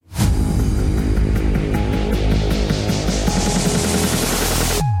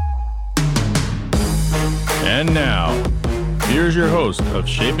And now, here's your host of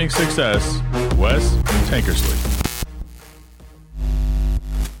Shaping Success, Wes Tankersley.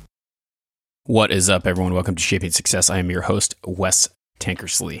 What is up, everyone? Welcome to Shaping Success. I am your host, Wes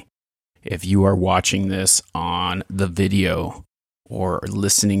Tankersley. If you are watching this on the video or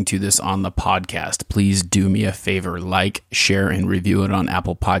listening to this on the podcast, please do me a favor, like, share, and review it on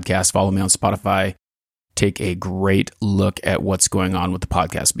Apple Podcasts. Follow me on Spotify. Take a great look at what's going on with the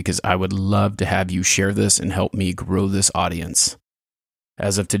podcast because I would love to have you share this and help me grow this audience.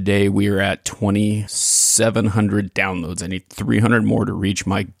 As of today, we are at 2,700 downloads. I need 300 more to reach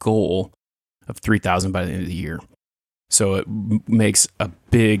my goal of 3,000 by the end of the year. So it makes a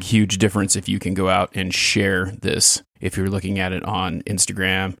big, huge difference if you can go out and share this. If you're looking at it on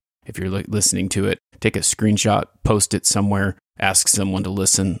Instagram, if you're listening to it, take a screenshot, post it somewhere, ask someone to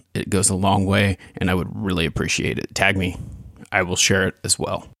listen. It goes a long way, and I would really appreciate it. Tag me. I will share it as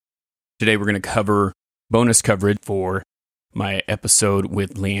well. Today, we're going to cover bonus coverage for my episode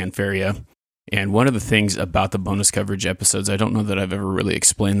with Leanne Faria. And one of the things about the bonus coverage episodes, I don't know that I've ever really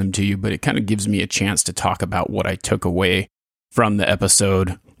explained them to you, but it kind of gives me a chance to talk about what I took away from the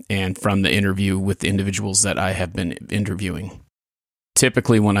episode and from the interview with the individuals that I have been interviewing.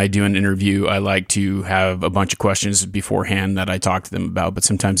 Typically, when I do an interview, I like to have a bunch of questions beforehand that I talk to them about, but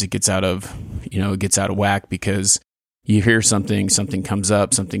sometimes it gets out of whack because you hear something comes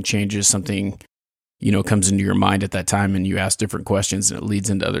up, something changes, something, comes into your mind at that time, and you ask different questions, and it leads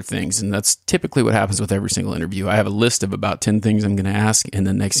into other things. And that's typically what happens with every single interview. I have a list of about 10 things I'm going to ask, and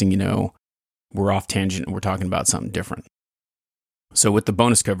the next thing you know, we're off tangent and we're talking about something different. So with the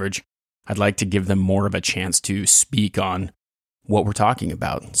bonus coverage, I'd like to give them more of a chance to speak on what we're talking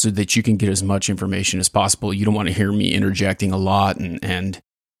about so that you can get as much information as possible. You don't want to hear me interjecting a lot and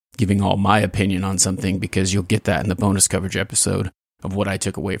giving all my opinion on something because you'll get that in the bonus coverage episode of what I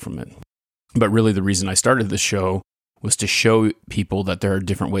took away from it. But really the reason I started this show was to show people that there are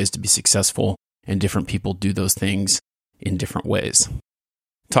different ways to be successful and different people do those things in different ways.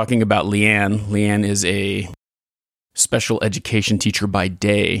 Talking about Leanne is a special education teacher by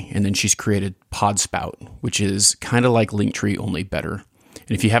day, and then she's created Podspout, which is kind of like Linktree, only better.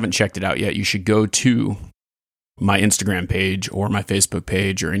 And if you haven't checked it out yet, you should go to my Instagram page or my Facebook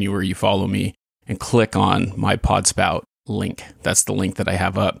page or anywhere you follow me and click on my Podspout link. That's the link that I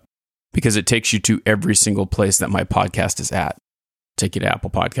have up because it takes you to every single place that my podcast is at. Take you to Apple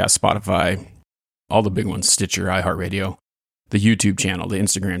Podcasts, Spotify, all the big ones, Stitcher, iHeartRadio, the YouTube channel, the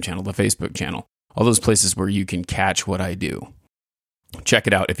Instagram channel, the Facebook channel. All those places where you can catch what I do. Check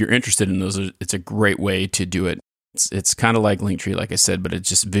it out. If you're interested in those, it's a great way to do it. It's kind of like Linktree, like I said, but it's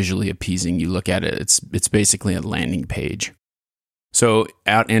just visually appeasing. You look at it, it's basically a landing page. So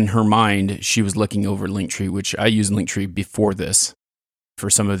out in her mind, she was looking over Linktree, which I used Linktree before this. For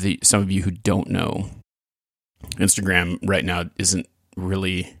some of you who don't know, Instagram right now isn't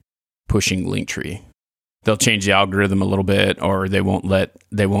really pushing Linktree. They'll change the algorithm a little bit, or they won't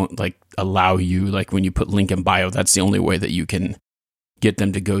allow you, like when you put link in bio, that's the only way that you can get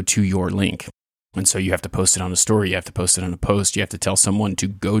them to go to your link. And so you have to post it on a story, you have to post it on a post, you have to tell someone to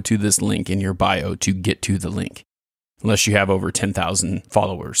go to this link in your bio to get to the link, unless you have over 10,000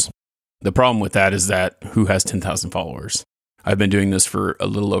 followers. The problem with that is that who has 10,000 followers? I've been doing this for a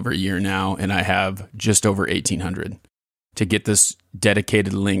little over a year now, and I have just over 1,800. To get this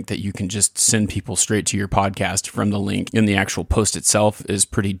dedicated link that you can just send people straight to your podcast from the link in the actual post itself is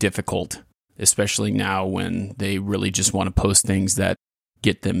pretty difficult, especially now when they really just want to post things that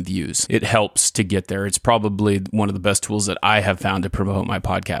get them views. It helps to get there. It's probably one of the best tools that I have found to promote my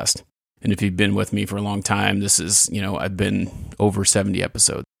podcast. And if you've been with me for a long time, this is, I've been over 70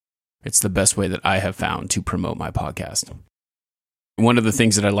 episodes. It's the best way that I have found to promote my podcast. One of the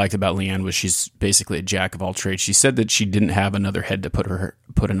things that I liked about Leanne was she's basically a jack of all trades. She said that she didn't have another head to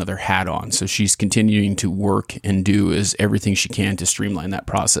put another hat on. So she's continuing to work and do everything she can to streamline that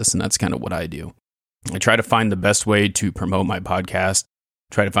process. And that's kind of what I do. I try to find the best way to promote my podcast,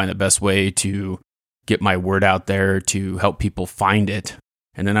 try to find the best way to get my word out there, to help people find it.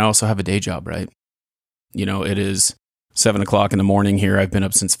 And then I also have a day job, right? It is 7 o'clock in the morning here. I've been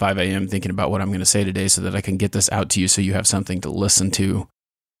up since 5 a.m. thinking about what I'm going to say today so that I can get this out to you so you have something to listen to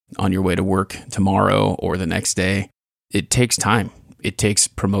on your way to work tomorrow or the next day. It takes time. It takes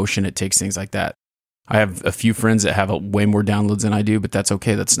promotion. It takes things like that. I have a few friends that have way more downloads than I do, but that's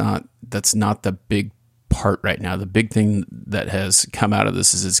okay. That's not the big part right now. The big thing that has come out of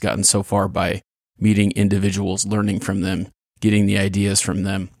this is it's gotten so far by meeting individuals, learning from them, getting the ideas from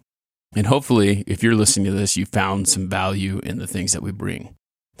them. And hopefully, if you're listening to this, you found some value in the things that we bring.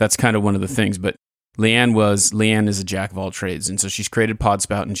 That's kind of one of the things. But Leanne is a jack of all trades. And so she's created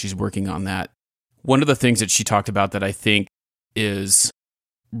Podspout and she's working on that One of the things that she talked about that I think is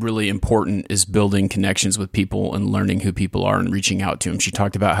really important is building connections with people and learning who people are and reaching out to them. She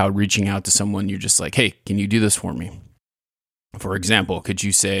talked about how reaching out to someone, you're just like, hey, can you do this for me? For example, could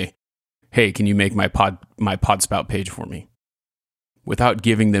you say, hey, can you make my Podspout page for me? Without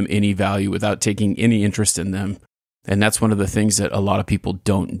giving them any value, without taking any interest in them. And that's one of the things that a lot of people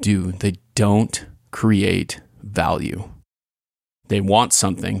don't do. They don't create value. They want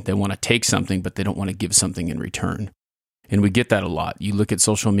something, they want to take something, but they don't want to give something in return. And we get that a lot. You look at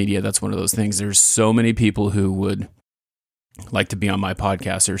social media, that's one of those things. There's so many people who would like to be on my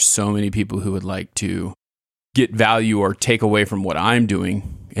podcast. There's so many people who would like to get value or take away from what I'm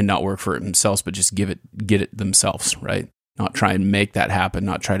doing and not work for it themselves, but just get it themselves, right? Not try and make that happen,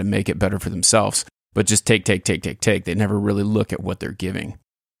 not try to make it better for themselves, but just take. They never really look at what they're giving.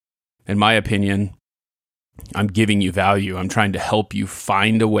 In my opinion, I'm giving you value. I'm trying to help you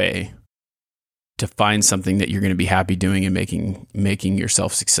find a way to find something that you're going to be happy doing and making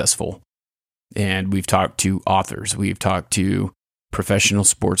yourself successful. And we've talked to authors, we've talked to professional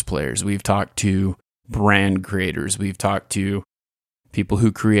sports players, we've talked to brand creators, we've talked to people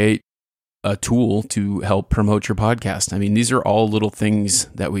who create a tool to help promote your podcast. I mean, these are all little things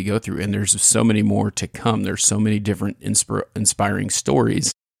that we go through, and there's so many more to come. There's so many different inspiring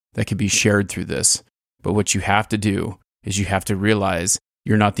stories that can be shared through this. But what you have to do is you have to realize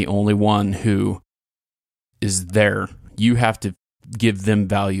you're not the only one who is there. You have to give them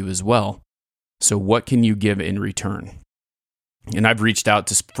value as well. So what can you give in return? And I've reached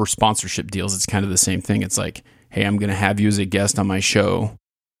out for sponsorship deals. It's kind of the same thing. It's like, hey, I'm going to have you as a guest on my show.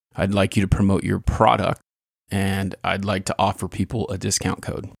 I'd like you to promote your product, and I'd like to offer people a discount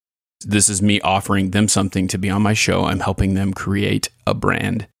code. This is me offering them something to be on my show. I'm helping them create a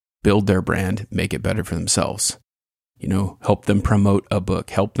brand, build their brand, make it better for themselves. Help them promote a book,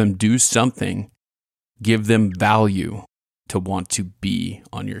 help them do something, give them value to want to be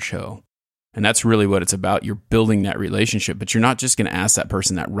on your show. And that's really what it's about. You're building that relationship, but you're not just going to ask that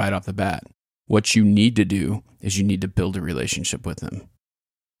person that right off the bat. What you need to do is you need to build a relationship with them.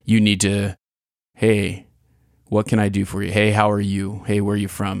 You need to, hey, what can I do for you? Hey, how are you? Hey, where are you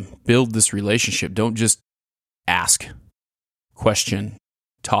from? Build this relationship. Don't just ask, question,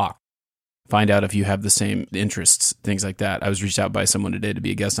 talk. Find out if you have the same interests, things like that. I was reached out by someone today to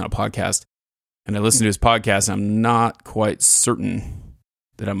be a guest on a podcast, and I listened to his podcast. I'm not quite certain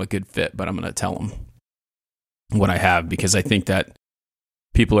that I'm a good fit, but I'm going to tell him what I have, because I think that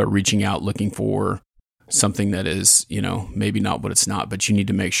people are reaching out looking for something that is, maybe not what it's not, but you need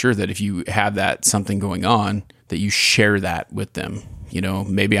to make sure that if you have that something going on, that you share that with them.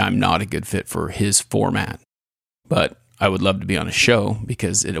 Maybe I'm not a good fit for his format, but I would love to be on a show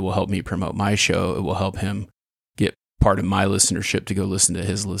because it will help me promote my show. It will help him get part of my listenership to go listen to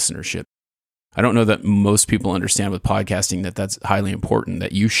his listenership. I don't know that most people understand with podcasting that that's highly important,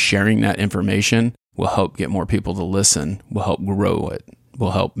 that you sharing that information will help get more people to listen, will help grow it,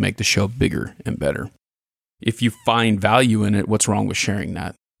 will help make the show bigger and better. If you find value in it, what's wrong with sharing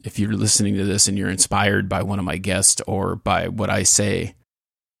that? If you're listening to this and you're inspired by one of my guests or by what I say,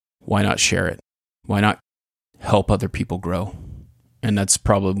 why not share it? Why not help other people grow? And that's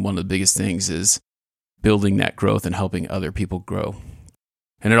probably one of the biggest things, is building that growth and helping other people grow.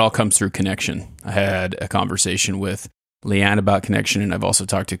 And it all comes through connection. I had a conversation with Leanne about connection, and I've also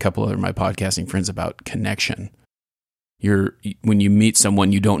talked to a couple other of my podcasting friends about connection. When you meet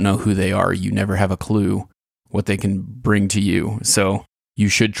someone, you don't know who they are. You never have a clue what they can bring to you. So you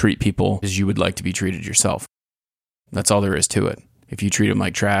should treat people as you would like to be treated yourself. That's all there is to it. If you treat them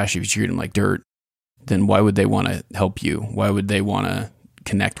like trash, if you treat them like dirt, then why would they want to help you? Why would they want to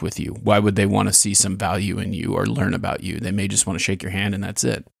connect with you? Why would they want to see some value in you or learn about you? They may just want to shake your hand and that's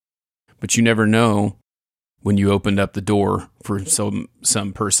it. But you never know when you opened up the door for some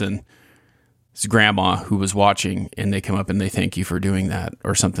person's grandma who was watching, and they come up and they thank you for doing that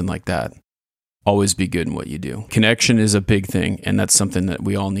or something like that. Always be good in what you do. Connection is a big thing, and that's something that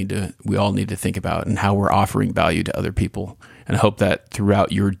we all need to think about, and how we're offering value to other people. And I hope that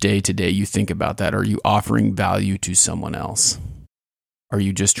throughout your day-to-day you think about that. Are you offering value to someone else? Are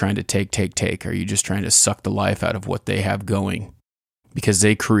you just trying to take? Are you just trying to suck the life out of what they have going? Because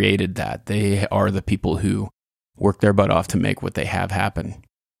they created that. They are the people who work their butt off to make what they have happen.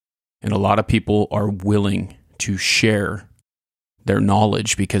 And a lot of people are willing to share their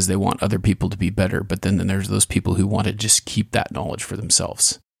knowledge because they want other people to be better. But then there's those people who want to just keep that knowledge for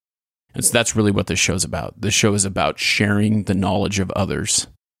themselves. And so that's really what this show's about. This show is about sharing the knowledge of others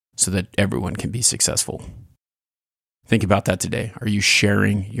so that everyone can be successful. Think about that today. Are you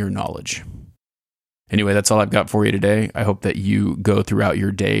sharing your knowledge? Anyway, that's all I've got for you today. I hope that you go throughout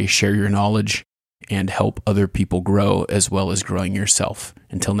your day, share your knowledge, and help other people grow as well as growing yourself.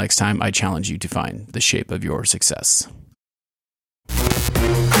 Until next time, I challenge you to find the shape of your success.